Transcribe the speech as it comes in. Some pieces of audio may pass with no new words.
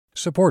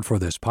Support for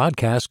this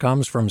podcast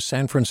comes from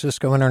San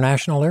Francisco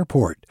International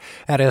Airport.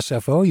 At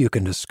SFO, you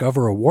can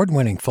discover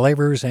award-winning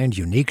flavors and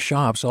unique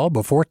shops all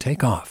before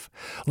takeoff.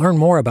 Learn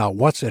more about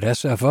what's at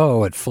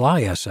SFO at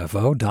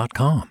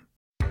flysfo.com.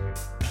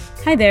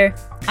 Hi there,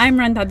 I'm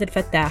Randa Abdel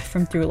Fattah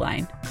from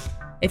Throughline.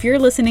 If you're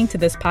listening to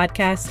this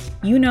podcast,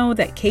 you know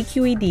that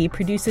KQED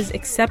produces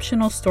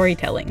exceptional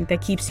storytelling that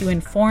keeps you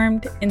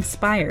informed,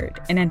 inspired,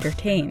 and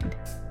entertained.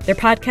 Their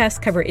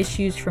podcasts cover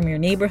issues from your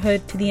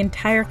neighborhood to the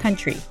entire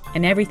country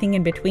and everything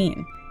in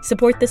between.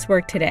 Support this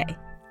work today.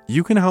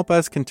 You can help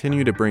us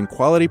continue to bring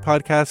quality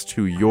podcasts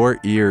to your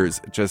ears.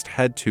 Just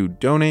head to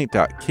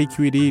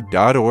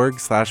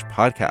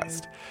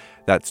donate.kqed.org/podcast.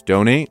 That's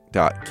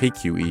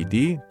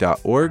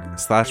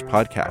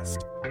donate.kqed.org/podcast.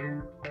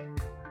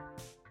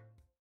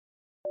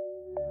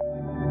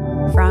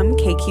 From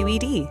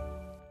KQED.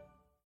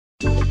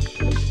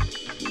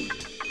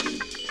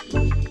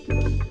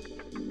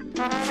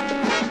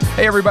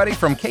 Hey everybody,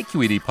 from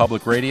KQED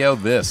Public Radio,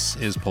 this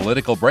is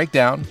Political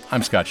Breakdown.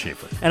 I'm Scott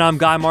Schaefer. And I'm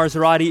Guy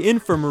Marzorati, in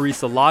for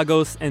Marisa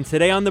Lagos. And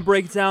today on The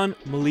Breakdown,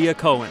 Malia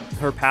Cohen.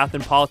 Her path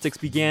in politics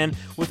began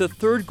with a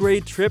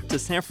third-grade trip to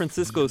San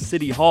Francisco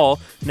City Hall.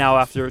 Now,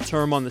 after a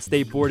term on the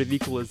State Board of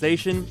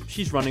Equalization,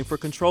 she's running for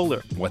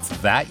controller. What's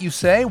that, you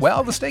say?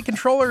 Well, the state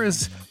controller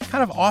is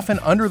kind of often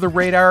under the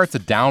radar. It's a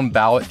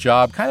down-ballot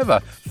job, kind of a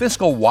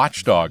fiscal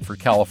watchdog for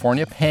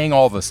California, paying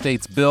all the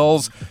state's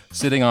bills,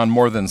 sitting on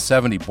more than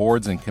 70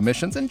 boards and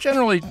commissions, and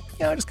generally,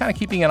 just kind of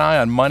keeping an eye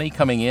on money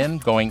coming in,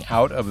 going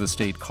out of the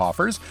state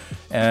coffers.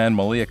 And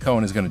Malia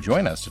Cohen is going to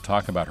join us to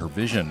talk about her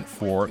vision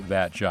for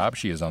that job.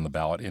 She is on the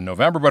ballot in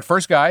November. But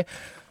first, Guy,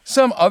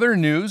 some other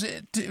news.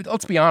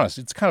 Let's be honest,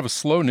 it's kind of a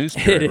slow news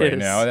period right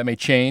now. That may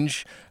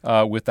change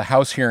with the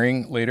House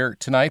hearing later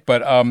tonight.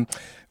 But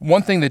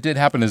one thing that did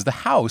happen is the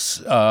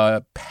House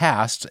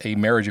passed a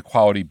marriage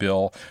equality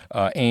bill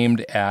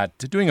aimed at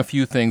doing a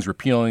few things,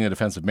 repealing the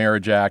Defense of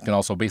Marriage Act and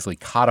also basically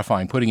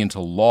codifying, putting into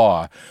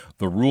law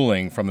the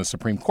ruling from the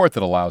Supreme Court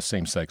that allows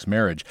same-sex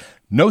marriage.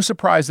 No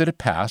surprise that it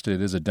passed.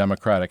 It is a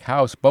Democratic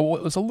House. But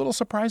what was a little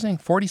surprising,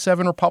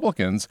 47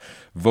 Republicans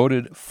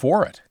voted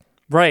for it.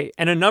 Right.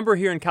 And a number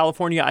here in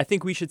California, I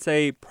think we should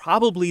say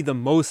probably the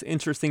most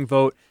interesting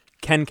vote,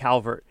 Ken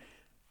Calvert,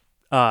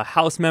 a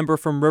House member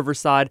from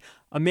Riverside,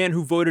 a man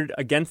who voted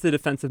against the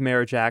Defense of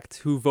Marriage Act,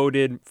 who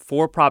voted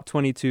for Prop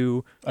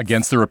 22.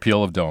 Against the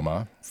repeal of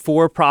DOMA.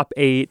 For Prop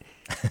 8.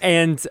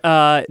 And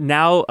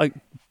now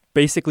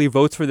basically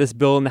votes for this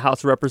bill in the House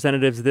of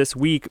Representatives this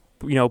week,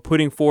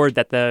 putting forward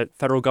that the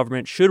federal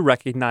government should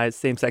recognize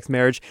same-sex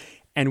marriage.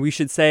 And we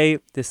should say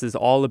this is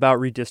all about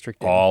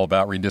redistricting. All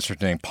about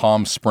redistricting.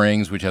 Palm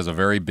Springs, which has a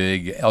very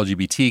big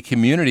LGBT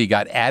community,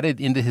 got added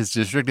into his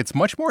district. It's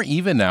much more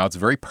even now. It's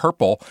very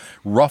purple,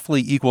 roughly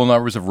equal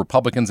numbers of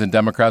Republicans and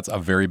Democrats, a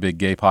very big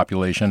gay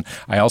population.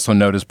 I also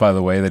noticed, by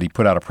the way, that he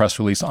put out a press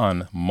release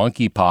on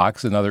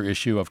monkeypox, another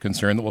issue of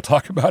concern that we'll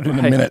talk about in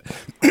a minute.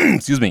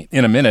 Excuse me,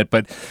 in a minute.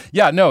 But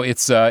yeah, no,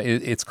 it's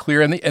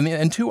clear.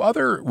 And two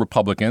other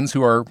Republicans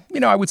who are,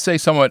 I would say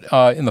somewhat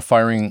in the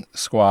firing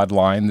squad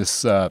line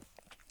this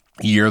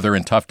year. They're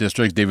in tough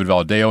districts, David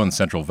Valadao in the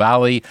Central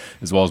Valley,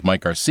 as well as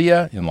Mike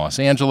Garcia in Los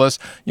Angeles.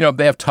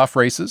 They have tough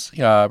races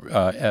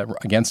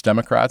against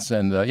Democrats,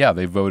 and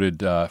they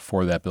voted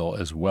for that bill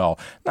as well.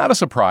 Not a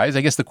surprise.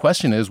 I guess the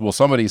question is, will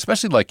somebody,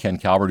 especially like Ken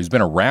Calvert, who's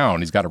been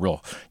around, he's got a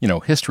real,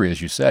 history,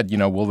 as you said,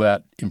 will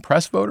that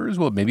impress voters?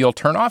 Well, maybe it'll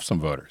turn off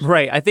some voters.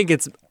 Right. I think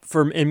it's,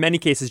 in many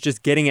cases,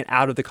 just getting it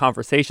out of the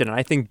conversation. And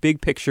I think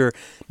big picture,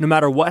 no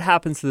matter what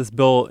happens to this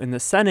bill in the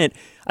Senate,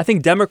 I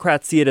think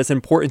Democrats see it as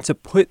important to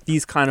put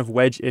these kind of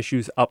wedge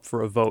issues up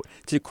for a vote,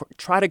 to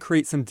try to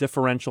create some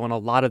differential in a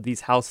lot of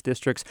these House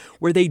districts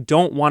where they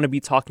don't want to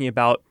be talking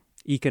about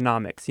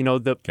economics.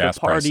 The party,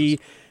 prices.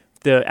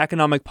 The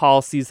economic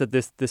policies that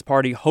this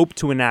party hoped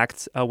to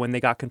enact when they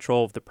got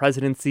control of the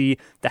presidency,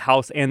 the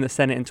House, and the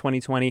Senate in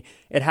 2020,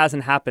 it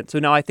hasn't happened. So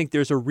now I think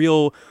there's a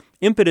real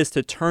impetus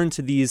to turn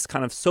to these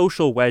kind of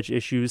social wedge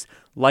issues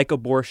like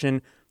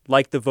abortion,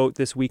 like the vote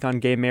this week on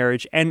gay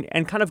marriage, and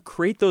kind of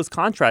create those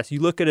contrasts.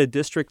 You look at a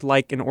district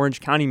like in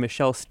Orange County,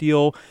 Michelle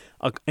Steele,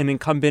 an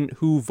incumbent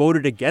who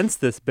voted against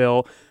this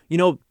bill.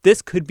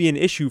 This could be an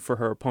issue for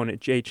her opponent,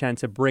 Jay Chen,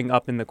 to bring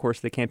up in the course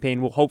of the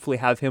campaign. We'll hopefully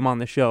have him on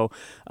the show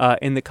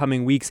in the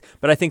coming weeks.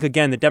 But I think,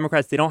 again, the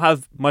Democrats, they don't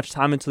have much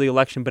time until the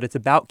election, but it's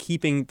about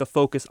keeping the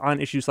focus on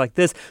issues like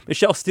this.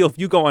 Michelle Steele, if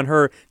you go on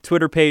her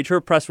Twitter page,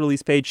 her press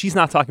release page, she's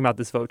not talking about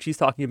this vote. She's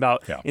talking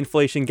about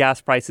inflation, gas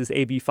prices,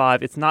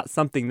 AB5. It's not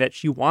something that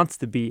she wants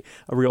to be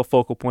a real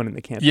focal point in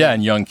the campaign. Yeah,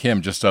 and Young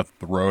Kim, just up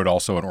the road,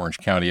 also an Orange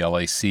County,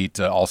 LA seat,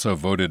 also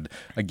voted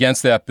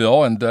against that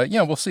bill. And,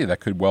 we'll see.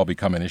 That could well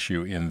become an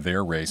issue in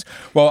their race.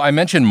 Well, I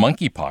mentioned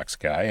monkeypox,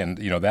 Guy, and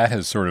that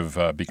has sort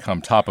of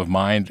become top of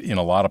mind in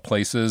a lot of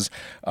places.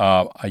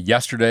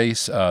 Yesterday,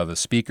 the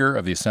Speaker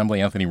of the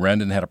Assembly, Anthony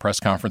Rendon, had a press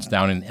conference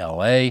down in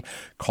L.A.,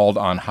 called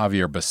on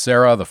Javier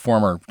Becerra, the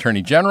former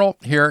Attorney General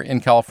here in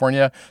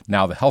California,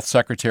 now the Health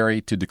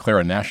Secretary, to declare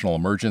a national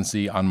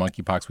emergency on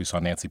monkeypox. We saw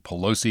Nancy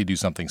Pelosi Pelosi do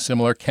something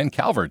similar. Ken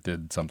Calvert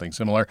did something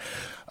similar.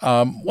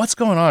 What's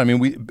going on? I mean,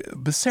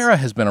 Becerra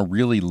has been a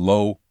really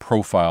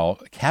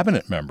low-profile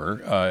cabinet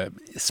member,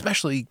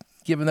 especially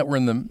given that we're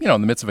in the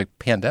midst of a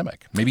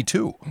pandemic, maybe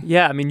two.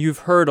 Yeah, I mean, you've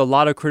heard a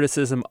lot of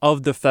criticism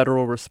of the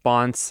federal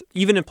response,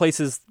 even in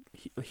places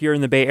here in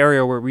the Bay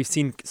Area where we've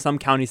seen some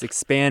counties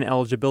expand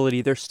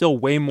eligibility. There's still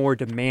way more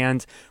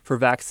demand for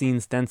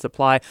vaccines than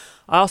supply.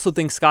 I also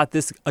think, Scott,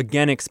 this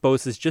again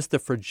exposes just the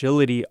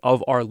fragility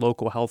of our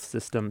local health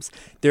systems.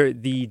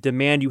 The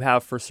demand you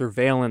have for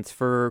surveillance,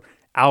 for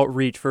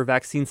outreach, for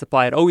vaccine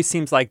supply, it always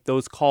seems like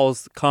those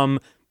calls come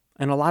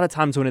and a lot of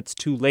times when it's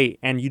too late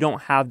and you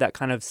don't have that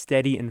kind of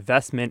steady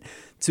investment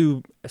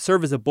to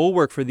serve as a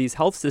bulwark for these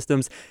health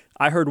systems.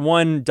 I heard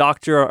one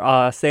doctor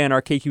say on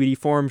our KQED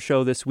Forum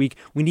show this week,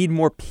 we need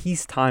more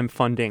peacetime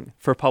funding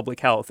for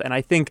public health. And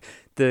I think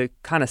the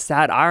kind of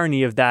sad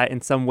irony of that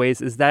in some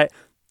ways is that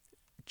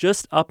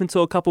just up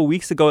until a couple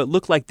weeks ago, it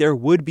looked like there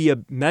would be a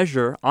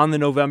measure on the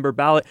November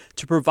ballot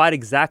to provide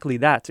exactly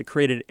that, to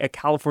create a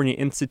California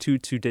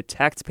Institute to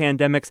detect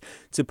pandemics,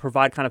 to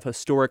provide kind of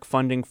historic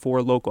funding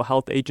for local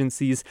health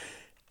agencies.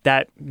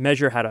 That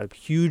measure had a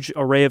huge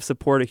array of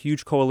support, a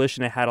huge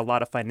coalition. It had a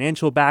lot of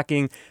financial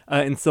backing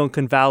in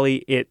Silicon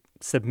Valley. It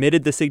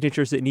submitted the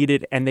signatures it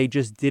needed, and they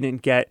just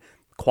didn't get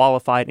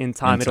qualified in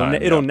time.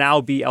 It'll now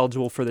be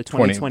eligible for the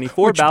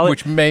 2024 ballot.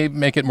 Which may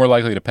make it more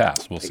likely to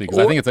pass. We'll see. Because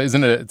I think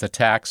it's a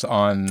tax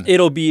on...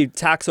 It'll be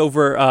tax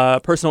over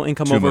personal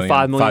income over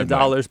 $5 million.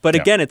 But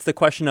again, it's the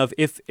question of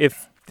if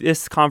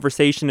this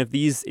conversation, if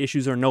these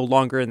issues are no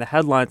longer in the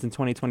headlines in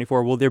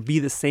 2024, will there be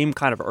the same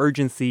kind of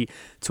urgency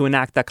to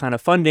enact that kind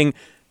of funding?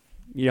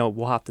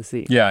 We'll have to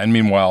see. Yeah, and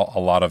meanwhile,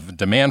 a lot of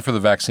demand for the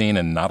vaccine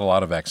and not a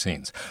lot of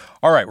vaccines.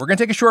 All right, we're going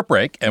to take a short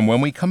break, and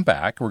when we come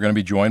back, we're going to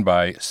be joined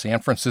by San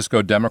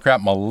Francisco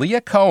Democrat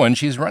Malia Cohen.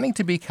 She's running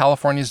to be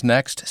California's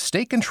next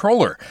state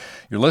controller.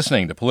 You're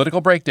listening to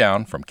Political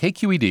Breakdown from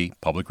KQED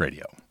Public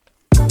Radio.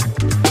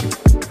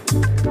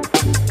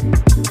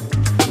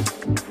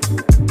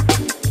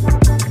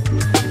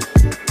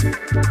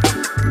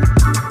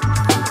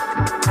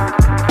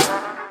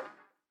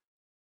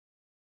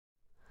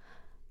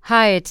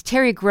 Hi, it's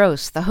Terry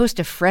Gross, the host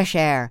of Fresh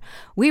Air.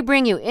 We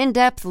bring you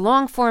in-depth,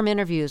 long-form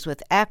interviews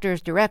with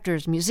actors,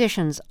 directors,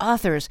 musicians,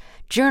 authors,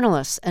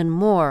 journalists, and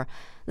more.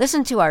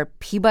 Listen to our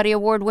Peabody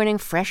Award-winning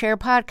Fresh Air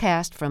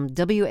podcast from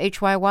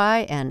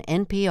WHYY and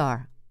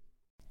NPR.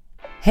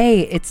 Hey,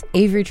 it's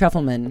Avery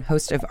Trufelman,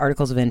 host of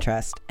Articles of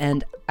Interest.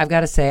 And I've got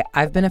to say,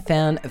 I've been a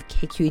fan of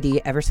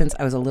KQED ever since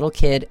I was a little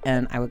kid,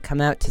 and I would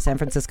come out to San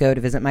Francisco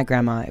to visit my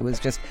grandma. It was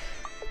just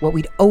what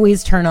we'd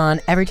always turn on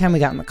every time we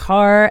got in the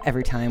car,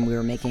 every time we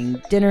were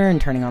making dinner and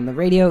turning on the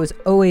radio. It was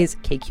always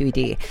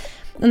KQED.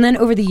 And then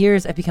over the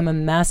years, I've become a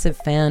massive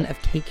fan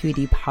of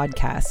KQED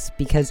podcasts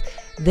because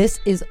this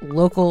is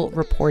local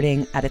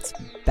reporting at its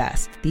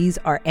best. These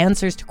are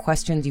answers to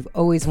questions you've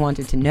always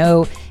wanted to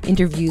know,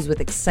 interviews with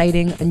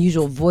exciting,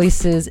 unusual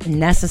voices,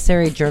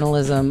 necessary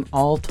journalism,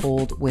 all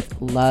told with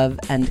love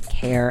and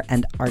care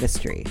and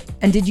artistry.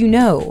 And did you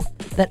know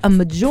that a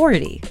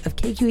majority of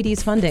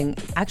KQED's funding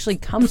actually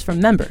comes from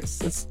members?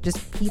 It's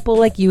just people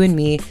like you and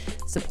me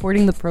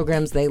supporting the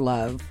programs they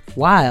love,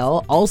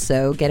 while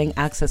also getting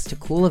access to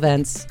cool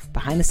events,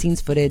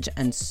 behind-the-scenes footage,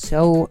 and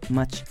so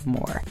much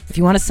more. If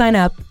you want to sign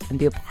up and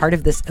be a part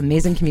of this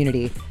amazing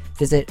community,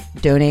 visit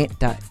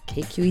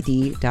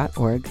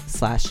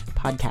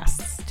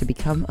donate.kqed.org/podcasts to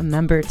become a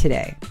member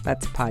today.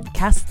 That's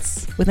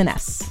podcasts with an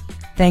S.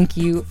 Thank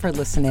you for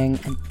listening,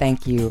 and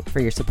thank you for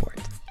your support.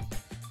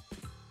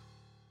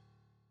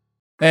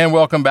 And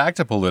welcome back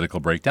to Political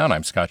Breakdown.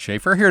 I'm Scott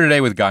Schaefer, here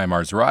today with Guy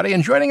Marzorati.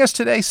 And joining us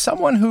today,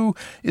 someone who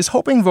is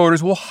hoping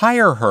voters will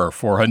hire her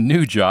for a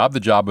new job,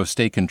 the job of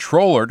state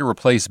controller, to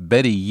replace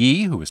Betty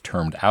Yee, who was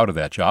termed out of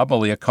that job.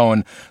 Malia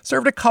Cohen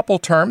served a couple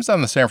terms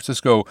on the San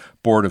Francisco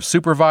Board of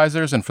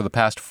Supervisors, and for the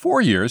past 4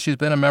 years, she's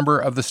been a member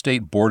of the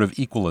State Board of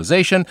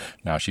Equalization.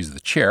 Now she's the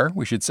chair,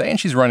 we should say, and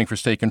she's running for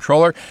state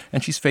controller,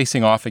 and she's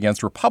facing off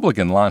against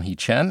Republican Lan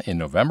Hee-chen in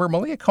November.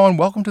 Malia Cohen,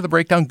 welcome to The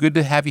Breakdown. Good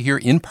to have you here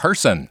in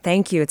person.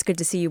 Thank you. It's good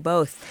to see you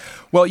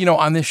both. Well,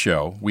 on this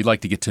show, we'd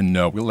like to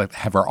we'll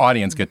have our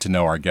audience get to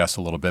know our guests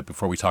a little bit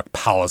before we talk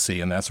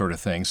policy and that sort of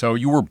thing. So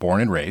you were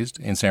born and raised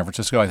in San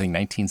Francisco, I think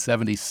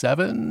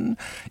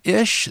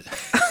 1977-ish.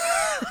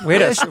 Way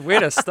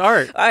to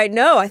start. I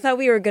know. I thought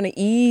we were going to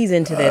ease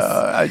into this.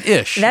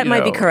 Ish. That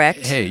might be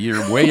correct. Hey,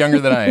 you're way younger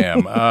than I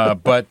am.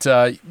 But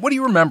what do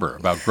you remember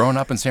about growing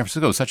up in San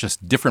Francisco? It was such a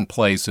different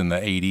place in the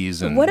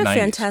 80s and 90s. What a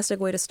fantastic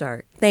way to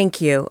start. Thank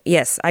you.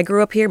 Yes, I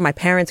grew up here. My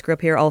parents grew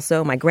up here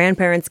also. My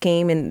grandparents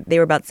came, and they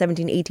were about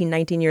 17, 18,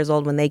 19 years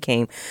old when they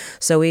came.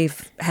 So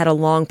we've had a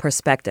long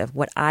perspective.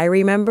 What I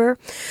remember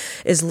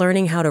is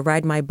learning how to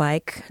ride my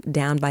bike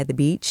down by the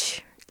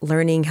beach,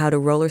 learning how to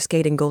roller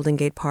skate in Golden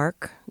Gate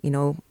Park.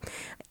 I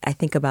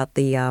think about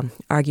the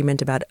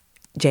argument about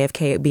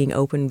JFK being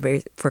open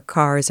for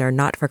cars or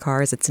not for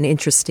cars. It's an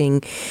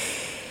interesting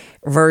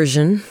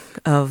version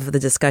of the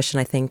discussion,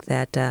 I think,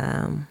 that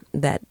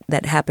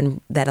that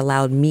happened that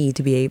allowed me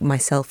to be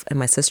myself and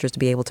my sisters to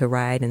be able to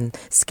ride and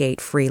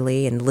skate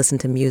freely and listen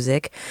to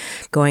music,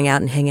 going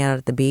out and hanging out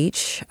at the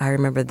beach. I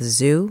remember the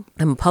zoo.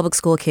 I'm a public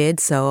school kid,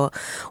 so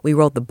we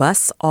rode the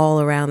bus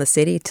all around the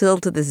city. Till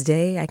to this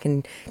day, I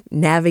can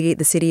navigate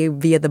the city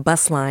via the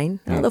bus line.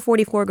 Oh, the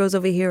 44 goes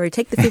over here, or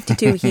take the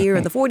 52 here,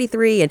 or the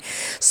 43. And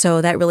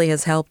so that really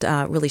has helped,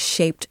 really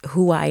shaped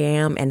who I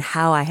am and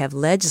how I have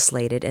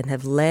legislated and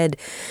have led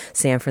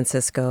San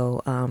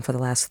Francisco for the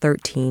last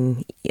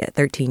 13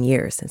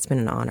 years. It's been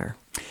an honor.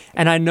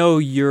 And I know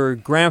your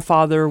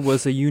grandfather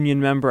was a union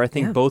member. I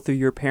think both of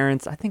your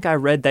parents. I think I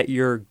read that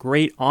your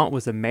great aunt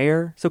was a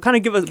mayor. So kind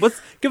of give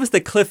us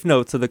the cliff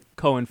notes of the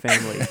Cohen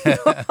family.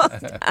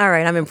 All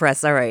right, I'm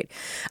impressed. All right,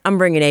 I'm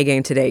bringing A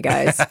game today,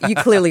 guys. You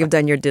clearly have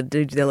done your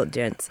due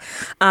diligence.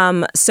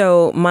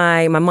 So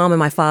my mom and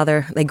my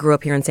father, they grew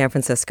up here in San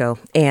Francisco,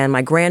 and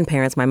my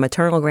grandparents, my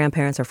maternal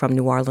grandparents, are from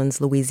New Orleans,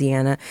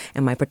 Louisiana,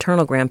 and my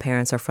paternal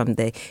grandparents are from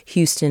the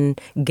Houston,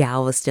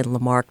 Galveston,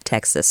 Lamarck,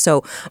 Texas.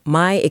 So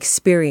my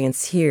experience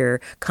here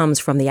comes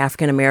from the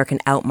African-American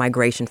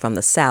out-migration from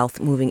the South,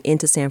 moving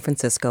into San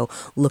Francisco,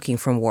 looking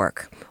for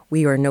work.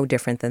 We are no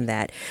different than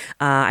that.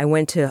 I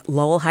went to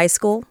Lowell High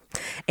School,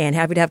 and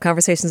happy to have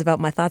conversations about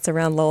my thoughts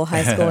around Lowell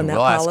High School and that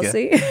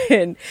policy.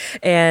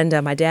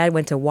 and my dad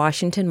went to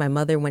Washington. My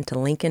mother went to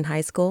Lincoln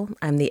High School.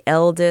 I'm the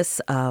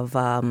eldest of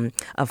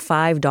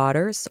 5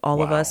 daughters.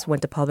 All of us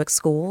went to public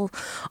school,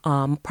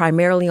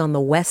 primarily on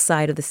the west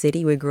side of the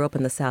city. We grew up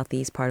in the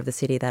southeast part of the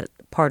city, that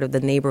part of the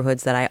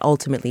neighborhoods that I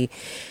ultimately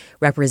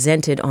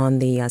represented on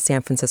the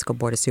San Francisco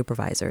Board of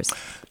Supervisors.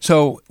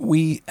 So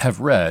we have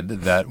read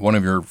that one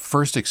of your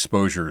first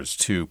exposures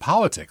to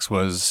politics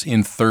was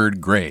in 3rd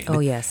grade. Oh,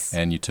 yes.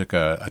 And you took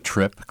a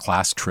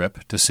class trip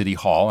to City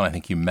Hall, and I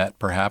think you met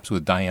perhaps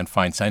with Dianne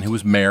Feinstein, who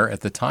was mayor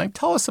at the time.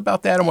 Tell us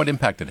about that and what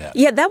impact it had.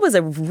 Yeah, that was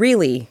a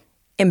really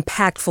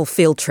impactful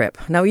field trip.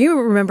 Now, you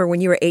remember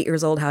when you were 8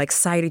 years old how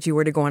excited you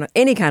were to go on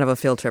any kind of a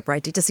field trip,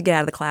 right? Just to get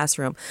out of the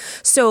classroom.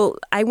 So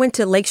I went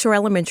to Lakeshore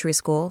Elementary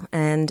School,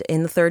 and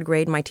in the 3rd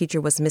grade, my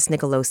teacher was Miss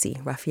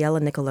Nicolosi,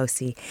 Raffaella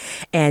Nicolosi,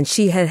 and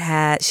she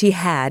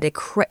had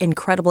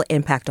incredible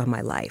impact on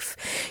my life.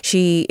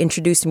 She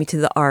introduced me to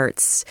the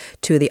arts,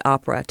 to the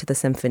opera, to the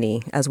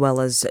symphony, as well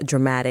as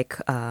dramatic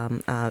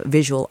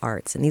visual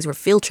arts. And these were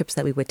field trips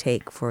that we would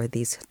take for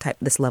this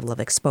level of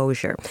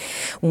exposure.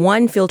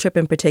 One field trip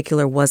in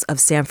particular was of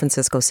San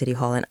Francisco City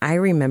Hall, and I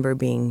remember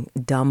being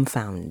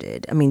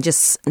dumbfounded. I mean,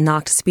 just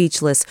knocked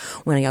speechless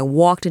when I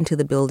walked into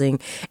the building.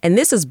 And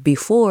this is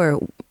before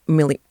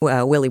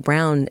Willie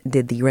Brown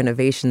did the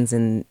renovations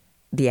and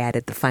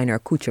added the finer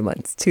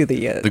accoutrements to the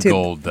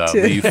gold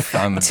leaf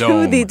on the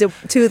dome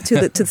to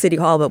the City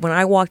Hall. But when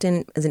I walked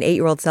in as an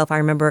 8-year-old self, I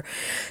remember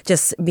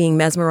just being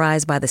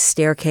mesmerized by the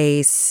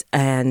staircase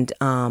and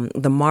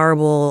the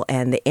marble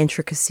and the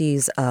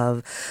intricacies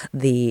of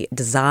the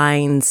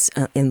designs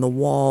in the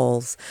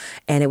walls,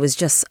 and it was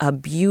just a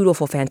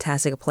beautiful,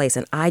 fantastic place.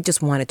 And I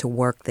just wanted to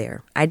work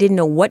there. I didn't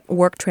know what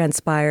work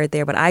transpired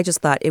there, but I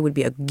just thought it would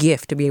be a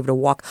gift to be able to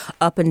walk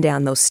up and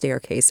down those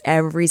staircases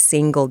every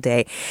single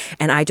day,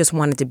 and I just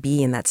wanted to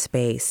be in that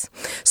space.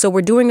 So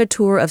we're doing a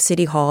tour of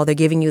City Hall. They're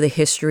giving you the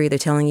history. They're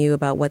telling you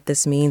about what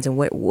this means and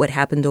what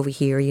happened over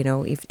here. You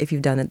know, if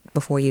you've done it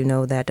before, you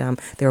know that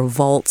there are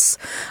vaults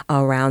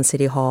around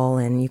City Hall,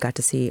 and you got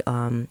to see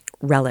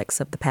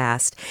relics of the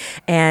past.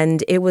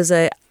 And it was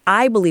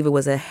I believe it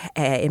was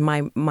in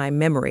my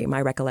memory,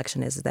 my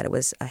recollection is that it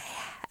was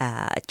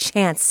a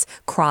chance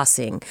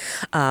crossing.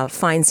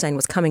 Feinstein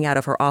was coming out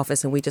of her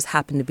office, and we just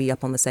happened to be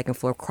up on the 2nd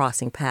floor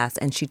crossing paths.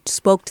 And she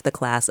spoke to the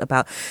class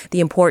about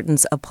the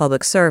importance of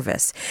public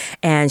service.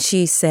 And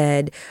she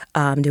said,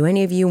 do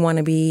any of you want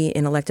to be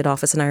in elected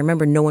office? And I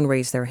remember no one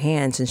raised their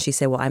hands. And she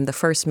said, well, I'm the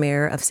first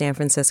mayor of San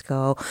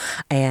Francisco,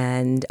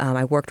 and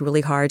I worked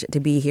really hard to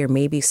be here.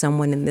 Maybe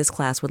someone in this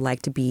class would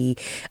like to be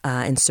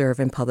and serve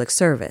in public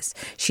service.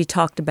 She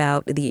talked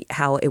about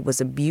how it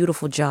was a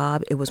beautiful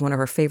job. It was one of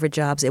her favorite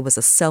jobs. It was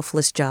a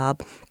selfless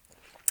job.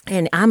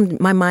 And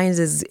my mind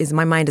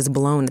is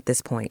blown at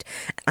this point.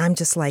 I'm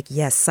just like,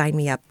 yes, sign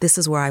me up. This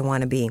is where I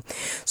want to be.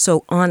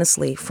 So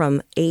honestly,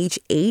 from age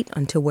 8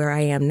 until where I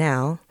am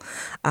now,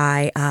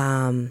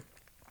 I've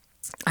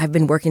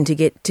been working to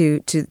get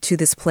to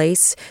this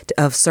place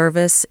of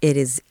service. It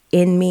is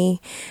in me,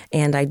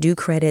 and I do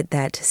credit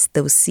that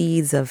those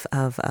seeds of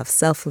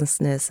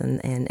selflessness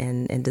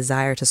and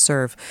desire to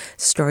serve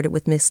started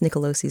with Miss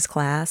Nicolosi's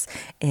class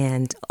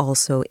and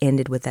also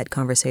ended with that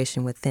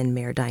conversation with then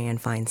Mayor Dianne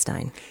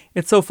Feinstein.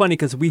 It's so funny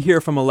because we hear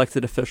from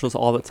elected officials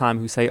all the time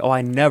who say, oh,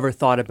 I never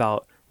thought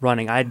about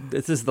running.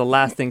 This is the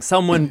last thing.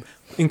 Someone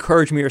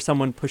encouraged me or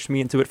someone pushed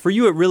me into it. For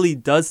you, it really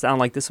does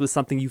sound like this was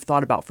something you've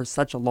thought about for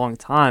such a long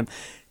time.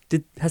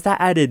 Has that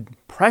added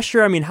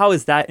pressure? I mean, how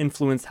has that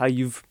influenced how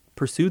you've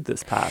pursued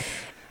this path?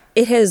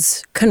 It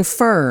has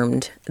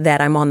confirmed that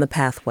I'm on the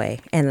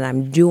pathway and that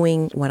I'm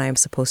doing what I'm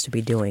supposed to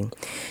be doing.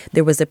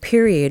 There was a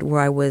period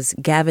where I was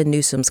Gavin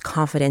Newsom's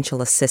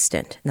confidential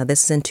assistant. Now,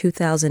 this is in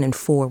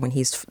 2004 when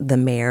he's the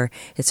mayor.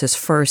 It's his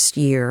first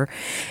year.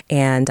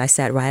 And I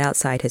sat right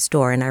outside his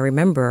door. And I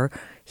remember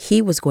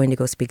he was going to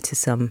go speak to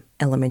some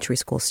elementary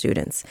school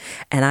students.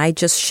 And I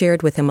just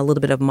shared with him a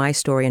little bit of my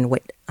story and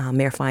what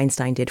Mayor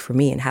Feinstein did for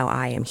me and how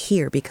I am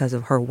here because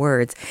of her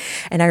words.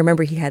 And I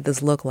remember he had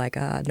this look like,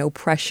 no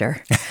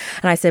pressure.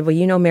 And I said, well,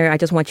 you know, Mayor, I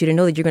just want you to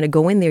know that you're going to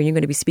go in there and you're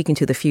going to be speaking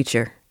to the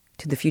future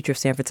of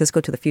San Francisco,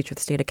 to the future of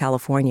the state of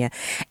California.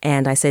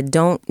 And I said,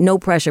 no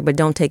pressure, but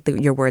don't take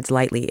your words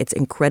lightly. It's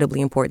incredibly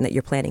important that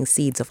you're planting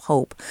seeds of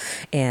hope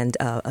and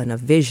a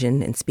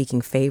vision and speaking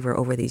favor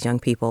over these young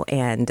people.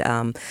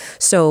 And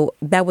so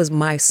that was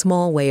my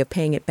small way of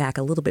paying it back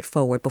a little bit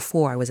forward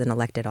before I was in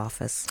elected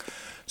office.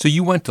 So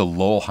you went to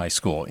Lowell High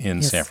School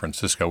in San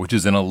Francisco, which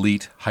is an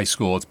elite high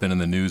school. It's been in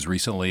the news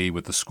recently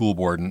with the school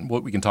board, and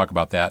we can talk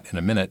about that in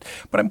a minute.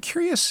 But I'm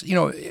curious,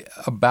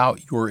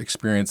 about your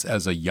experience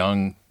as a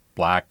young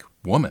Black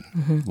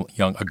woman,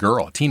 a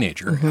girl, a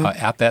teenager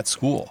at that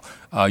school.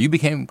 You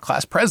became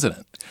class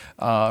president,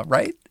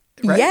 right?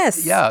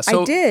 Yes, yeah,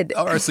 so, I did.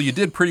 All right, so you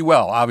did pretty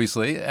well,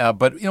 obviously.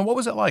 But what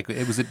was it like?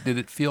 Did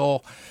it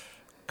feel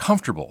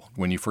comfortable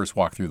when you first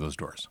walked through those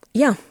doors?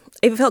 Yeah,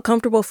 it felt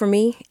comfortable for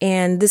me.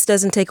 And this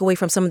doesn't take away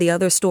from some of the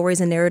other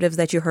stories and narratives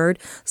that you heard.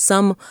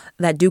 Some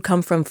that do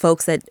come from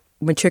folks that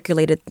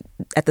matriculated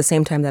at the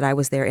same time that I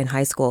was there in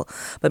high school.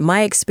 But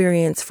my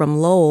experience from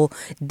Lowell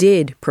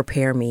did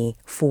prepare me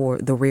for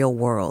the real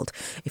world.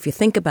 If you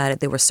think about it,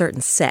 there were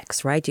certain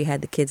sects, right? You had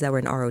the kids that were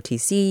in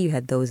ROTC, you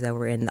had those that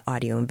were in the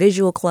audio and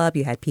visual club,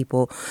 you had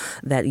people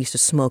that used to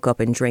smoke up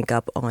and drink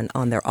up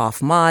on their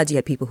off mods, you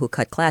had people who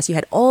cut class, you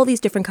had all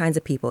these different kinds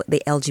of people,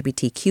 the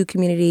LGBTQ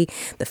community,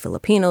 the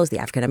Filipinos, the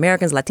African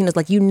Americans, Latinos,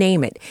 like you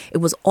name it. It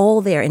was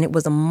all there, and it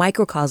was a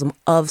microcosm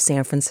of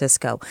San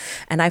Francisco.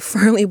 And I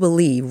firmly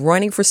believe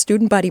running for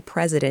student body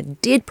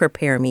president did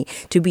prepare me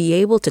to be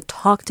able to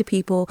talk to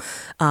people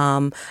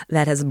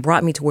that has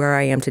brought me to where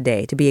I am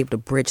today, to be able to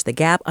bridge the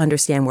gap,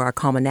 understand where our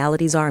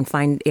commonalities are, and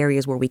find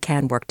areas where we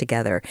can work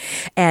together.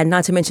 And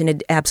not to mention,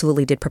 it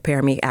absolutely did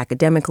prepare me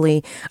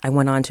academically. I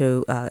went on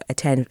to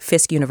attend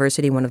Fisk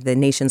University, one of the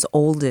nation's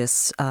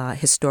oldest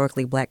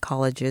historically Black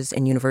colleges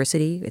and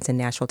university. It's in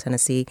Nashville,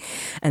 Tennessee.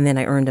 And then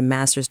I earned a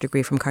master's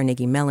degree from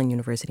Carnegie Mellon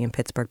University in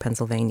Pittsburgh,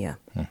 Pennsylvania.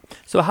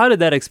 So how did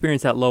that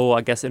experience at Lowell,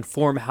 I guess,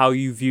 inform how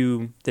you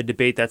view the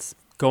debate that's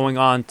going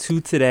on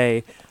to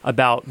today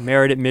about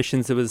merit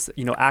admissions? It was,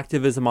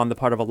 activism on the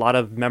part of a lot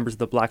of members of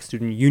the Black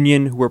Student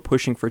Union who were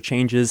pushing for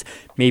changes,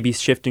 maybe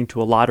shifting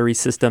to a lottery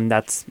system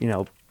that's,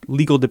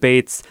 legal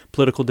debates,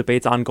 political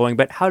debates ongoing.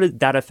 But how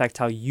did that affect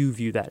how you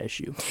view that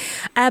issue?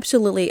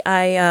 Absolutely.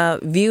 I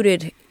viewed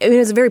it, it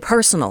was very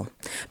personal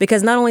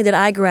because not only did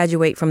I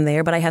graduate from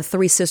there, but I have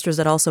three sisters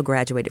that also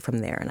graduated from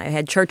there. And I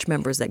had church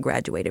members that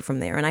graduated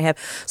from there. And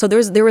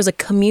there was a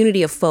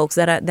community of folks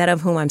that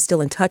of whom I'm still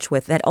in touch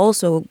with that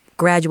also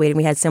graduated.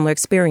 We had similar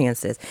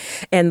experiences.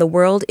 And the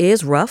world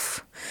is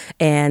rough.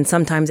 And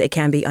sometimes it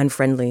can be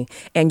unfriendly.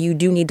 And you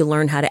do need to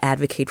learn how to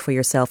advocate for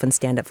yourself and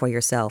stand up for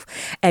yourself.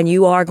 And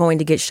you are going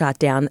to get shot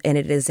down. And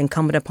it is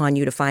incumbent upon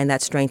you to find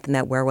that strength and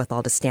that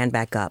wherewithal to stand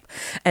back up.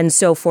 And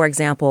so, for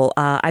example,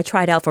 I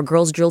tried out for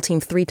girls' drill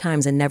team 3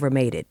 times and never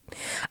made it.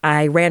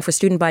 I ran for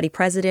student body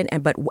president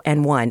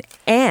and won.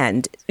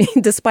 And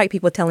despite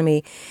people telling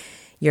me,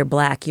 you're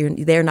Black,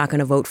 they're not going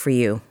to vote for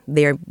you.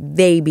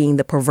 They being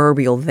the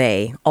proverbial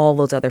they, all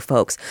those other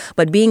folks.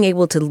 But being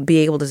able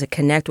to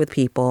connect with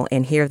people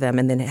and hear them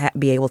and then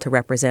be able to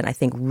represent, I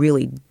think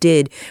really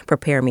did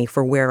prepare me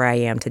for where I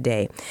am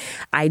today.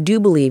 I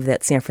do believe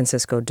that San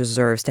Francisco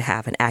deserves to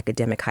have an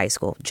academic high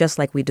school, just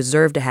like we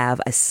deserve to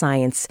have a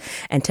science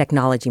and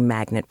technology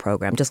magnet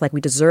program, just like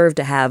we deserve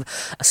to have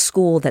a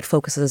school that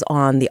focuses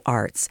on the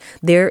arts.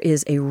 There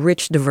is a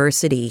rich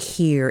diversity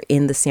here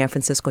in the San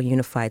Francisco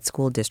Unified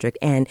School District,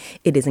 and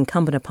it is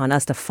incumbent upon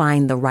us to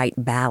find the right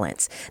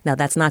balance. Now,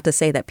 that's not to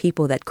say that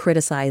people that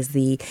criticize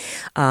the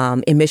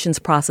admissions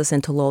process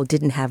into Lowell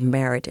didn't have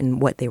merit in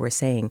what they were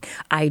saying.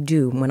 I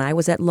do. When I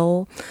was at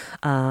Lowell,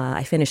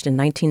 I finished in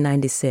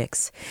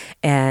 1996,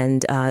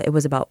 and it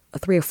was about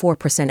 3 or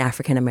 4%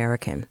 African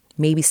American,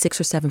 maybe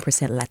 6 or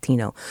 7%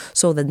 Latino.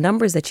 So the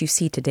numbers that you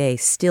see today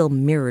still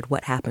mirrored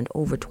what happened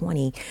over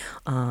 20,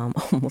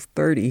 almost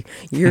 30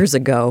 years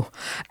ago.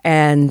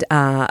 And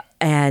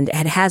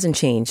it hasn't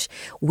changed.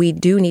 We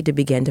do need to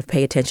begin to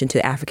pay attention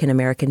to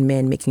African-American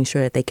men, making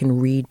sure that they can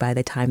read by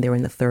the time they're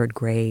in the 3rd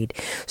grade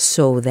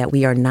so that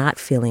we are not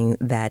feeling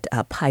that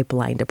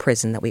pipeline to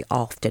prison that we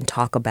often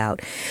talk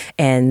about,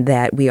 and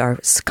that we are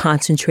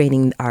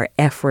concentrating our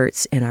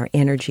efforts and our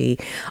energy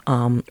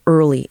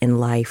early in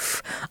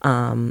life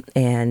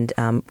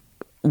and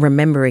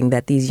remembering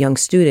that these young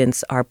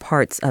students are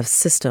parts of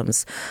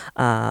systems,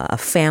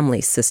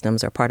 family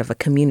systems are part of a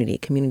community.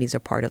 Communities are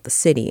part of the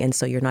city. And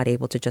so you're not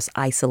able to just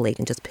isolate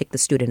and just pick the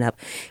student up,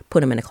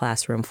 put them in a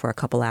classroom for a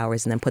couple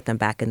hours, and then put them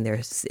back in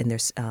their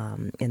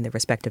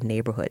respective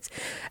neighborhoods.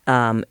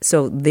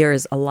 So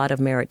there's a lot of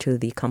merit to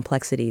the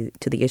complexity,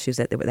 to the issues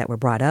that were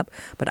brought up.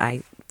 But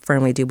I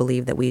firmly do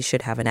believe that we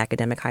should have an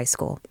academic high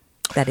school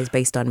that is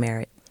based on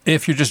merit.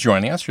 If you're just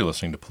joining us, you're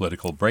listening to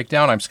Political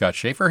Breakdown. I'm Scott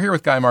Schaefer here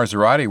with Guy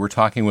Marzorati. We're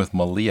talking with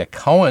Malia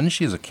Cohen.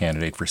 She's a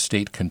candidate for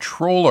state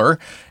controller.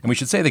 And we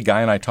should say that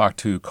Guy and I talked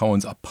to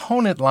Cohen's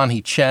opponent,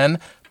 Lanhee Chen,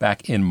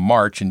 back in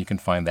March. And you can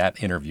find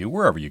that interview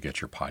wherever you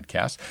get your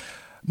podcasts.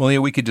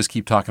 Malia, we could just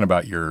keep talking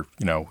about your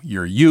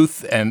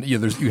youth, and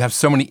you have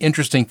so many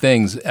interesting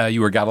things but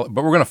we're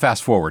going to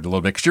fast forward a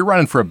little bit because you're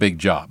running for a big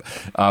job.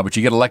 But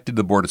you get elected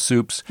to the Board of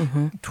Soups,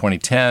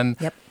 2010.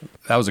 Yep.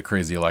 That was a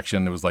crazy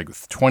election. It was like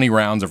 20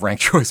 rounds of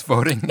ranked choice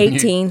voting.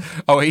 18.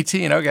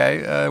 18.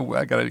 Okay.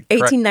 I got it.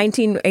 18,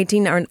 19,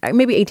 18, or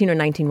maybe 18 or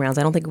 19 rounds.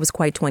 I don't think it was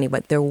quite 20,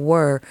 but there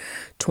were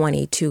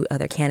 22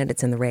 other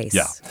candidates in the race.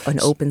 Yeah. An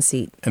open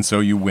seat. And so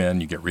you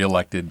win. You get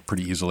reelected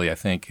pretty easily, I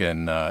think,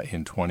 in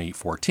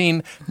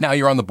 2014. Now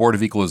you're on the Board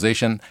of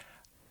Equalization.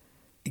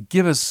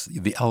 Give us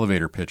the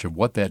elevator pitch of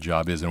what that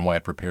job is and why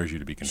it prepares you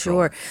to be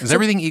controller. Sure. Is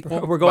everything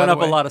equal? We're going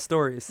up a lot of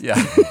stories.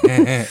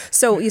 Yeah.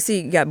 So you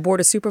see, you got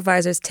Board of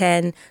Supervisors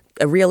 10,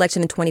 a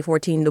re-election in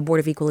 2014, the Board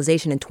of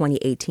Equalization in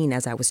 2018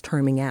 as I was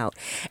terming out.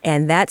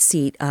 And that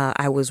seat,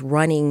 I was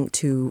running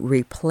to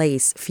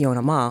replace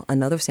Fiona Ma,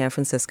 another San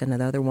Franciscan,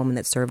 another woman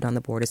that served on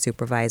the Board of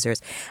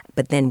Supervisors,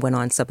 but then went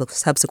on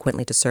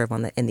subsequently to serve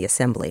in the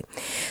Assembly.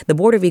 The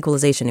Board of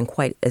Equalization, in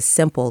quite a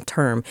simple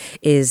term,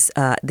 is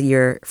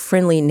your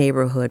friendly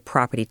neighborhood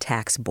property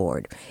tax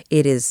board.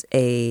 It is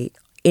a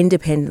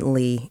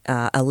independently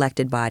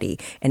elected body,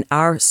 and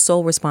our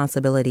sole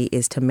responsibility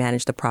is to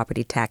manage the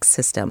property tax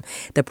system.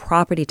 The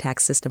property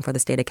tax system for the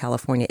state of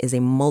California is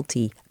a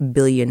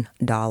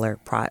multi-billion-dollar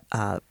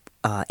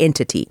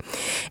entity.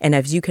 And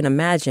as you can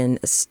imagine,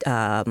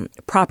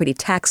 property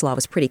tax law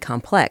is pretty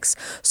complex.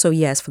 So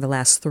yes, for the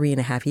last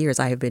 3.5 years,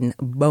 I have been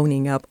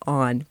boning up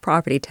on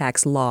property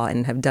tax law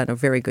and have done a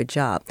very good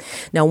job.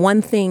 Now,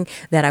 one thing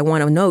that I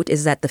want to note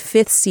is that the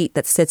 5th seat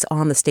that sits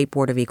on the State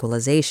Board of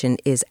Equalization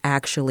is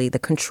actually the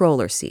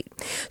controller seat.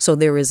 So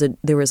there is a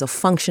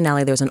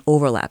functionality, there's an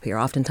overlap here.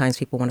 Oftentimes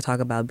people want to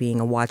talk about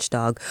being a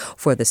watchdog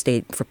for the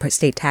state, for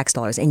state tax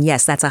dollars. And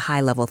yes, that's a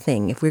high level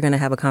thing. If we're going to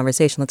have a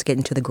conversation, let's get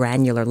into the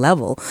granular level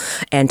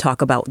and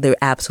talk about the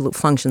absolute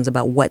functions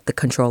about what the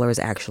controller is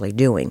actually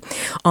doing.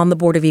 On the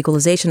Board of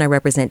Equalization, I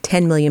represent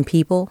 10 million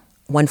people.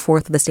 1/4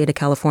 of the state of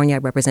California. I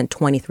represent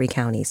 23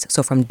 counties.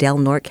 So from Del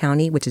Norte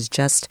County, which is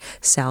just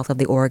south of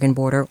the Oregon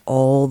border,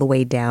 all the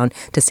way down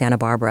to Santa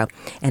Barbara.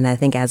 And I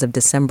think as of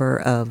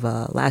December of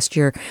last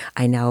year,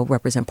 I now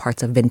represent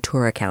parts of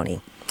Ventura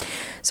County.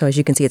 So as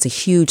you can see, it's a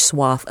huge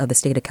swath of the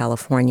state of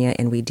California,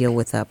 and we deal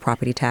with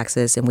property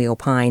taxes, and we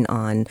opine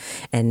on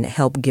and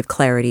help give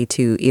clarity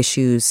to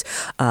issues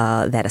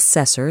that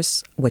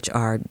assessors, which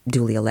are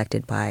duly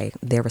elected by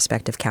their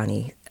respective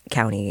county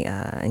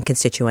and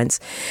constituents,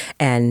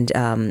 and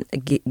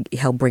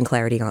help bring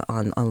clarity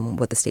on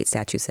what the state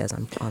statute says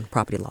on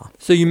property law.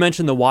 So you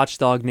mentioned the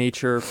watchdog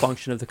nature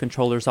function of the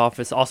controller's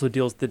office also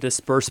deals with the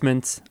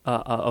disbursement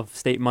of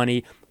state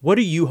money. What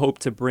do you hope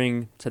to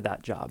bring to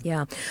that job?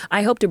 Yeah,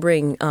 I hope to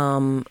bring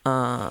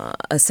a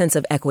sense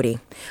of equity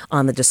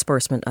on the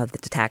disbursement of the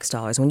tax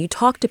dollars. When you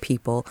talk to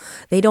people,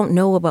 they don't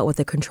know about what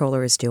the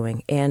controller is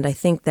doing. And I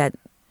think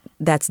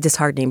that's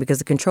disheartening because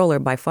the controller,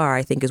 by far,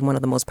 I think, is one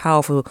of the most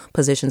powerful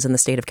positions in the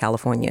state of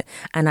California.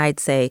 And I'd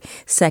say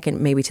second,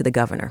 maybe to the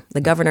governor.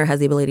 The governor has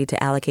the ability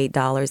to allocate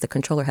dollars. The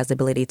controller has the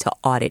ability to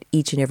audit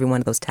each and every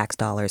one of those tax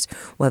dollars,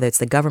 whether it's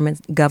the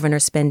governor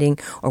spending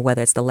or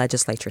whether it's the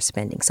legislature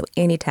spending. So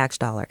any tax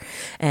dollar.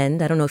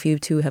 And I don't know if you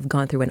two have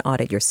gone through an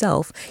audit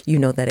yourself. You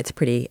know that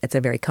it's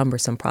a very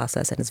cumbersome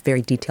process and it's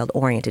very detailed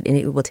oriented, and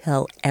it will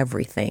tell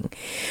everything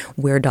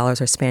where dollars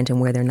are spent and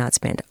where they're not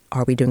spent.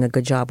 Are we doing a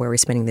good job where we're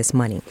spending this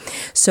money?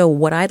 So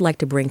what I'd like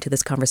to bring to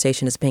this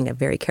conversation is paying a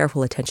very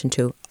careful attention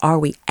to, are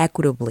we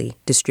equitably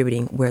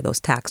distributing where those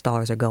tax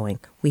dollars are going?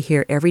 We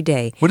hear every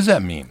day. What does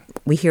that mean?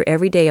 We hear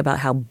every day about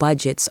how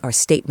budgets are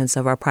statements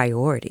of our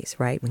priorities,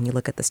 right? When you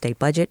look at the state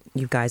budget,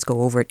 you guys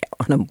go over it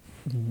on a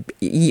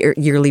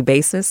yearly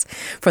basis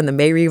from the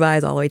May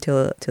revise all the way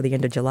to the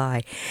end of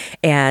July.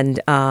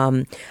 And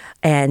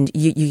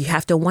you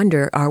have to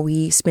wonder, are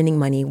we spending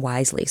money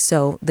wisely?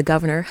 So the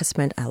governor has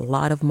spent a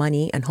lot of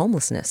money on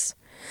homelessness.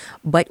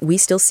 But we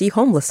still see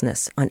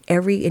homelessness in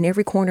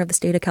every corner of the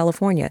state of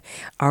California.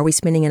 Are we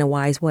spending in a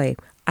wise way?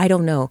 I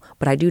don't know,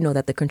 but I do know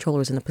that the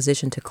controller is in a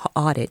position to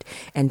audit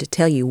and to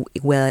tell you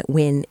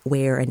when,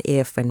 where, and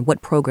if, and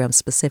what programs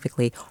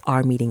specifically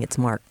are meeting its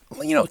mark.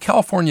 Well, you know,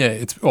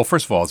 California,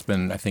 first of all, it's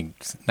been, I think,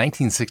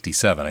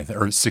 1967,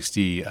 or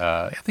 60,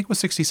 I think it was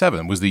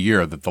 67, was the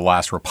year that the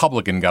last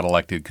Republican got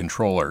elected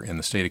controller in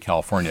the state of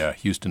California,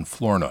 Houston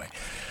Flournoy.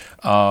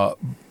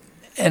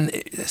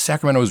 And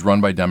Sacramento is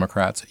run by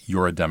Democrats.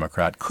 You're a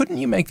Democrat. Couldn't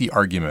you make the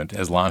argument,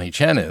 as Lanhee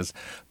Chen is,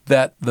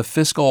 that the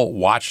fiscal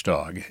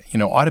watchdog,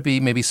 ought to be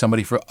maybe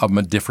somebody from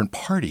a different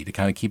party to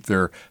kind of keep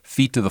their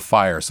feet to the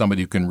fire,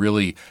 somebody who can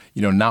really,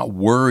 not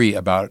worry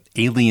about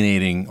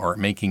alienating or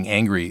making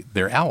angry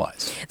their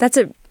allies? That's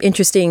an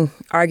interesting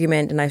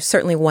argument, and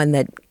certainly one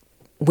that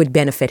would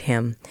benefit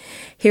him.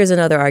 Here's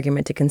another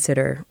argument to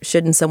consider.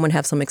 Shouldn't someone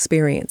have some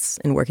experience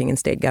in working in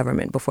state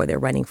government before they're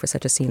running for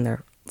such a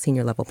senior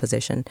level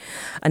position?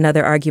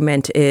 Another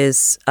argument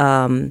is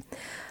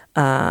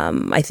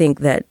I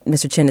think that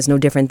Mr. Chen is no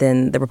different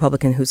than the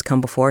Republican who's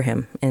come before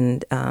him.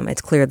 And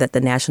it's clear that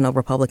the national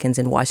Republicans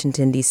in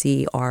Washington,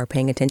 D.C. are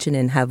paying attention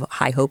and have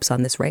high hopes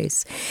on this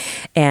race.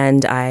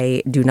 And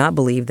I do not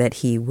believe that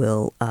he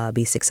will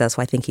be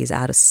successful. I think he's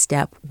out of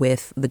step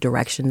with the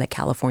direction that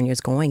California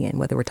is going in,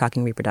 whether we're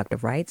talking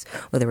reproductive rights,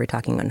 whether we're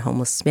talking on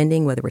homeless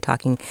spending, whether we're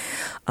talking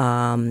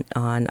on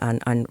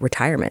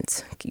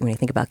retirement, when you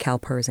think about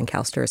CalPERS and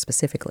CalSTRS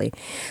specifically.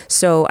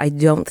 So I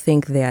don't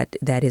think that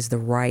that is the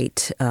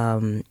right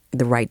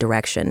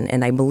direction.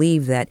 And I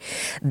believe that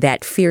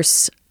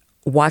fierce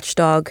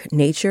watchdog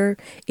nature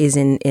is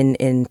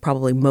in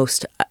probably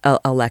most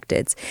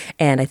electeds.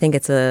 And I think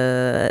it's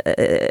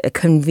a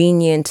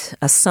convenient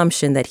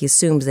assumption that he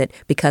assumes that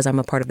because I'm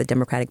a part of the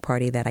Democratic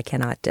Party that I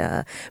cannot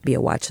be a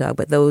watchdog.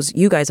 But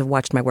you guys have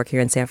watched my work here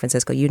in San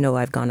Francisco.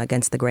 I've gone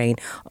against the grain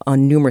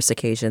on numerous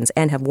occasions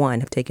and have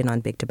taken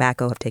on big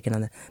tobacco, have taken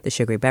on the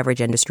sugary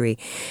beverage industry,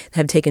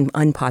 have taken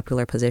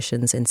unpopular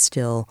positions and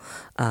still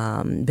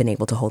been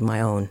able to hold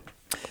my own.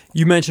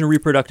 You mentioned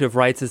reproductive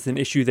rights as an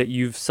issue that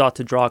you've sought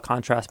to draw a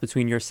contrast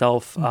between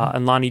yourself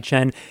and Lanhee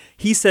Chen.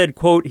 He said,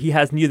 quote, he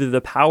has neither the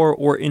power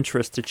or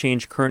interest to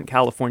change current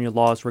California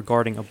laws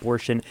regarding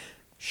abortion.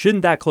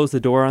 Shouldn't that close the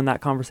door on that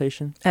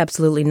conversation?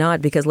 Absolutely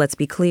not, because let's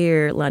be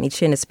clear, Lanhee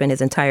Chen has spent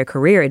his entire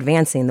career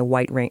advancing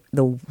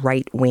the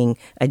right-wing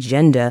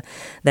agenda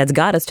that's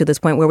got us to this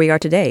point where we are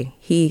today.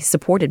 He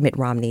supported Mitt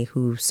Romney,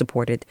 who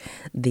supported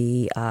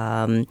the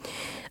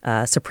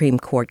Supreme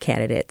Court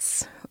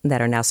candidates that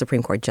are now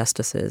Supreme Court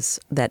justices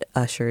that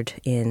ushered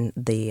in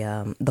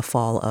the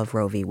fall of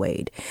Roe v.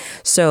 Wade.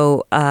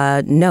 So,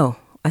 no,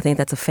 I think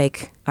that's a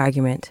fake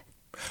argument.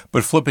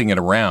 But flipping it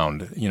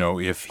around,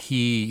 if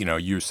he,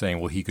 you're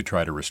saying, well, he could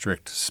try to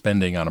restrict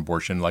spending on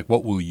abortion, like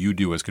what will you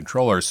do as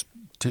controllers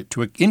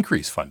to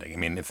increase funding? I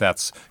mean, if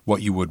that's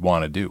what you would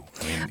want to do.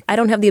 I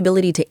don't have the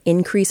ability to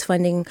increase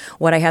funding.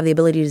 What I have the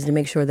ability is to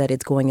make sure that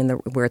it's going in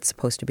where it's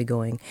supposed to be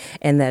going,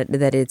 and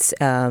that it's.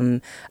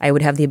 I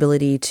would have the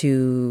ability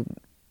to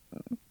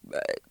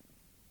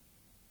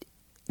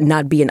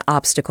not be an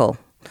obstacle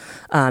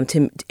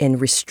in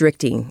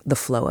restricting the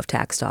flow of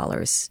tax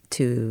dollars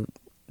to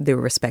the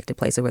respective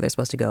places where they're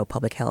supposed to go,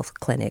 public health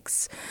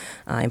clinics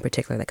in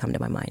particular that come to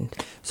my mind.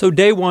 So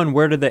day one,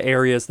 where are the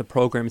areas, the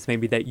programs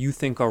maybe that you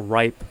think are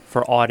ripe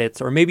for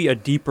audits or maybe a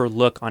deeper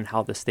look on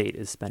how the state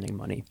is spending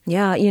money?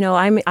 Yeah,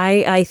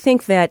 I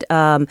think that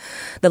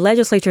the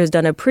legislature has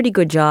done a pretty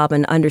good job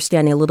in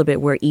understanding a little bit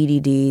where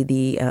EDD,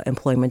 the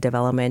Employment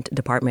Development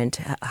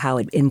Department, how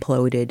it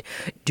imploded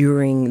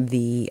during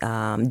the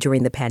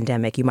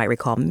pandemic. You might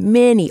recall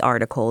many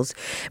articles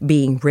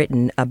being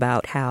written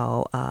about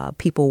how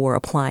people were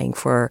applying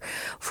for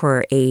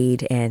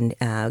aid and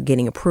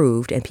getting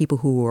approved, and people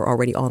who were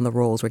already on the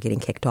rolls were getting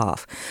kicked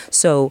off.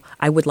 So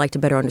I would like to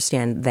better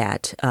understand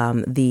that.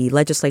 The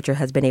legislature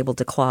has been able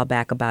to claw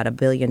back about $1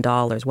 billion,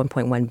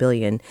 $1.1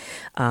 billion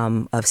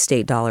of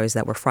state dollars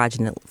that were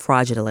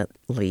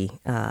fraudulently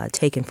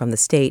taken from the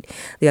state.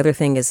 The other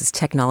thing is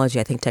technology.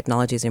 I think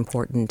technology is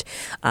important.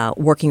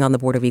 Working on the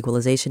Board of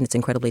Equalization, it's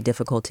incredibly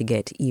difficult to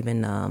get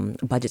even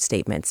budget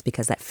statements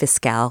because that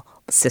fiscal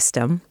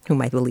system,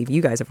 whom I believe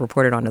you guys have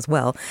reported on as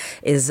well,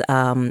 is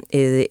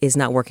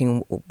not working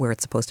where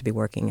it's supposed to be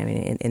working. I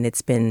mean,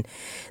 and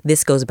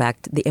this goes back,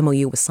 the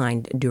MOU was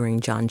signed during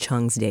John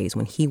Chung's days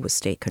when he was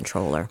state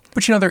controller.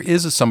 But there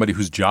is somebody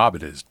whose job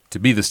it is to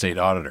be the state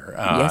auditor.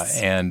 Yes.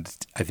 And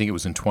I think it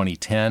was in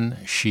 2010,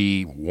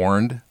 she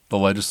warned the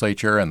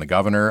legislature and the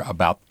governor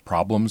about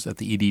problems at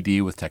the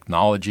EDD with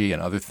technology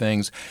and other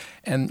things.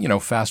 And,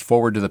 fast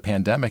forward to the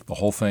pandemic, the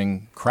whole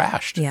thing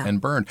crashed and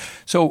burned.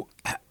 So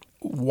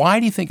why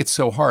do you think it's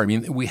so hard? I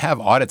mean, we have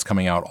audits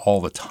coming out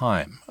all the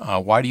time.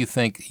 Why do you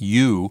think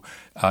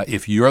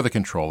if you're the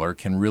controller,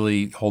 can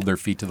really hold their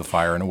feet to the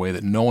fire in a way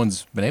that no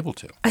one's been able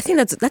to? I think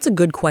that's a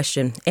good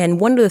question. And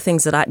one of the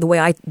things the way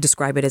I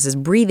describe it is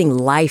breathing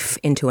life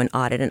into an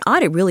audit. An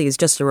audit really is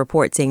just a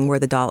report saying where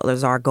the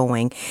dollars are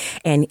going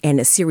and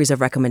a series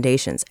of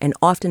recommendations. And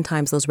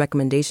oftentimes those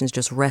recommendations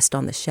just rest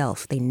on the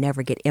shelf. They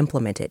never get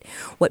implemented.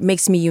 What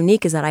makes me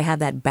unique is that I have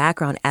that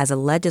background as a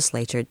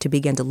legislator to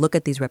begin to look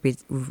at these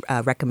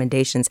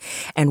recommendations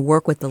and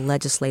work with the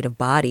legislative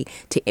body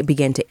to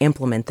begin to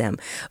implement them,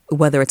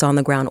 whether it's on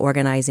the ground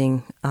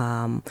organizing,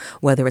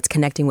 whether it's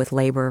connecting with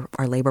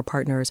our labor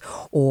partners,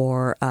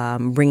 or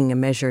bringing a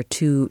measure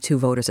to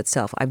voters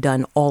itself. I've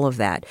done all of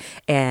that,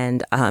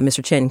 and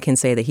Mr. Chen can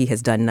say that he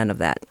has done none of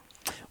that.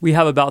 We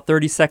have about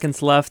 30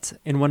 seconds left.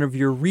 In one of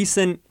your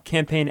recent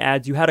campaign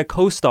ads, you had a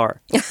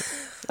co-star.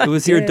 It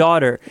was your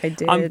daughter. I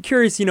did. I'm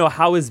curious,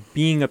 how has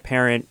being a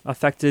parent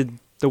affected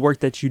the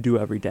work that you do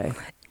every day?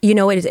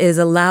 It has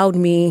allowed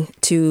me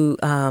to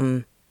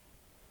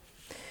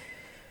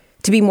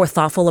be more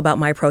thoughtful about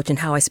my approach and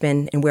how I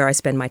spend and where I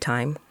spend my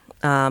time.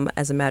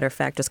 As a matter of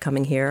fact, just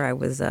coming here, I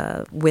was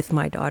with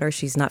my daughter.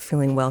 She's not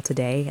feeling well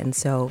today, and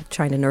so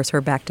trying to nurse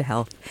her back to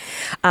health.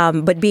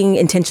 But being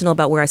intentional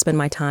about where I spend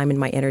my time and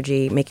my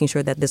energy, making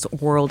sure that this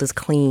world is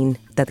clean,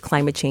 that the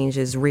climate change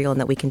is real, and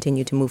that we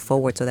continue to move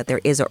forward so that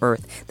there is an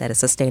Earth that is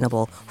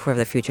sustainable for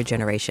the future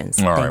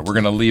generations. All right, we're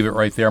going to leave it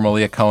right there.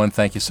 Malia Cohen,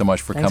 thank you so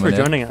much for coming in. Thanks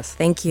for joining us.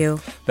 Thank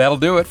you. That'll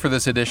do it for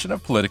this edition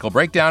of Political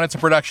Breakdown. It's a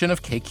production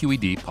of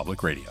KQED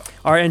Public Radio.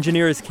 Our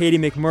engineer is Katie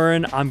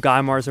McMurrin. I'm Guy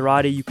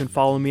Marzorati. You can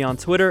follow me on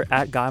Twitter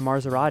at Guy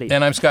Marzorati.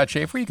 And I'm Scott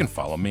Schaefer. You can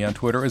follow me on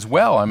Twitter as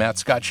well. I'm at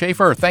Scott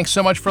Schaefer. Thanks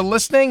so much for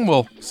listening.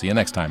 We'll see you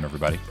next time,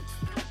 everybody.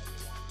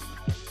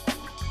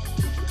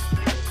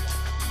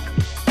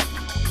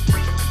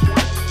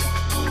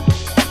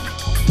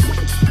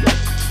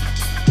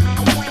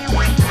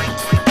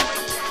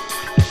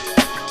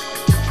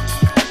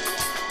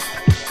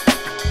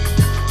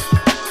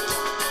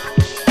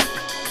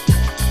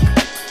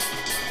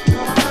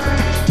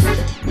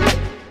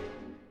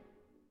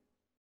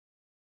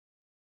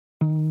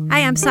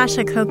 I'm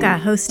Sasha Coca,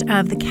 host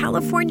of the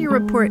California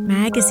Report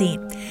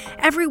magazine.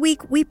 Every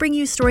week, we bring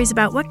you stories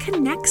about what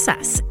connects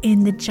us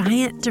in the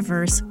giant,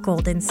 diverse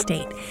Golden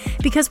State.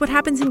 Because what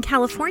happens in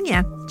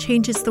California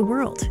changes the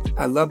world.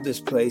 I love this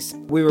place.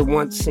 We were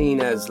once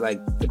seen as like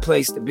the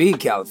place to be,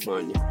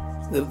 California.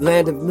 The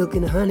land of milk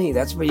and honey.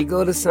 That's where you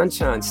go to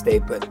Sunshine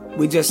State. But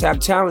we just have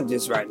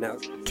challenges right now.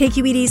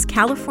 KQED's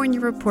California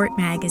Report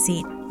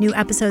magazine. New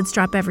episodes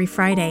drop every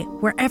Friday,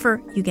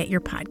 wherever you get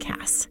your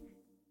podcasts.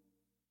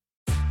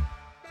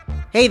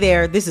 Hey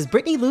there, this is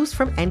Brittany Luce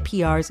from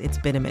NPR's It's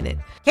Been a Minute.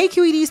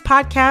 KQED's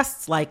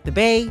podcasts like The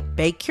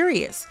Bay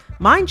Curious,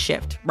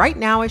 Mindshift, Right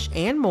Nowish,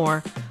 and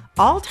more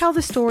all tell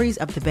the stories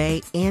of the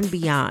Bay and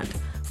beyond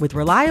with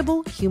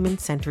reliable,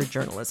 human-centered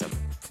journalism.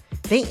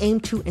 They aim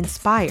to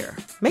inspire,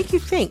 make you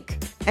think,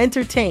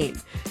 entertain,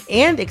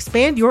 and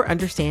expand your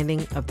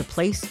understanding of the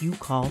place you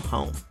call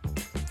home.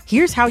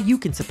 Here's how you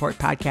can support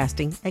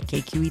podcasting at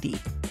KQED.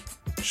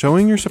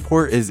 Showing your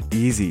support is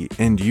easy,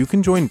 and you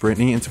can join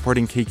Brittany in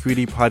supporting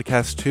KQED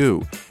Podcast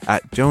too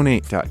at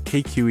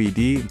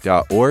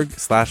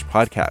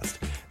donate.kqed.org/podcast.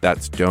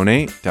 That's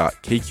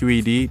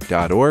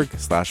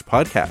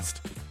donate.kqed.org/podcast.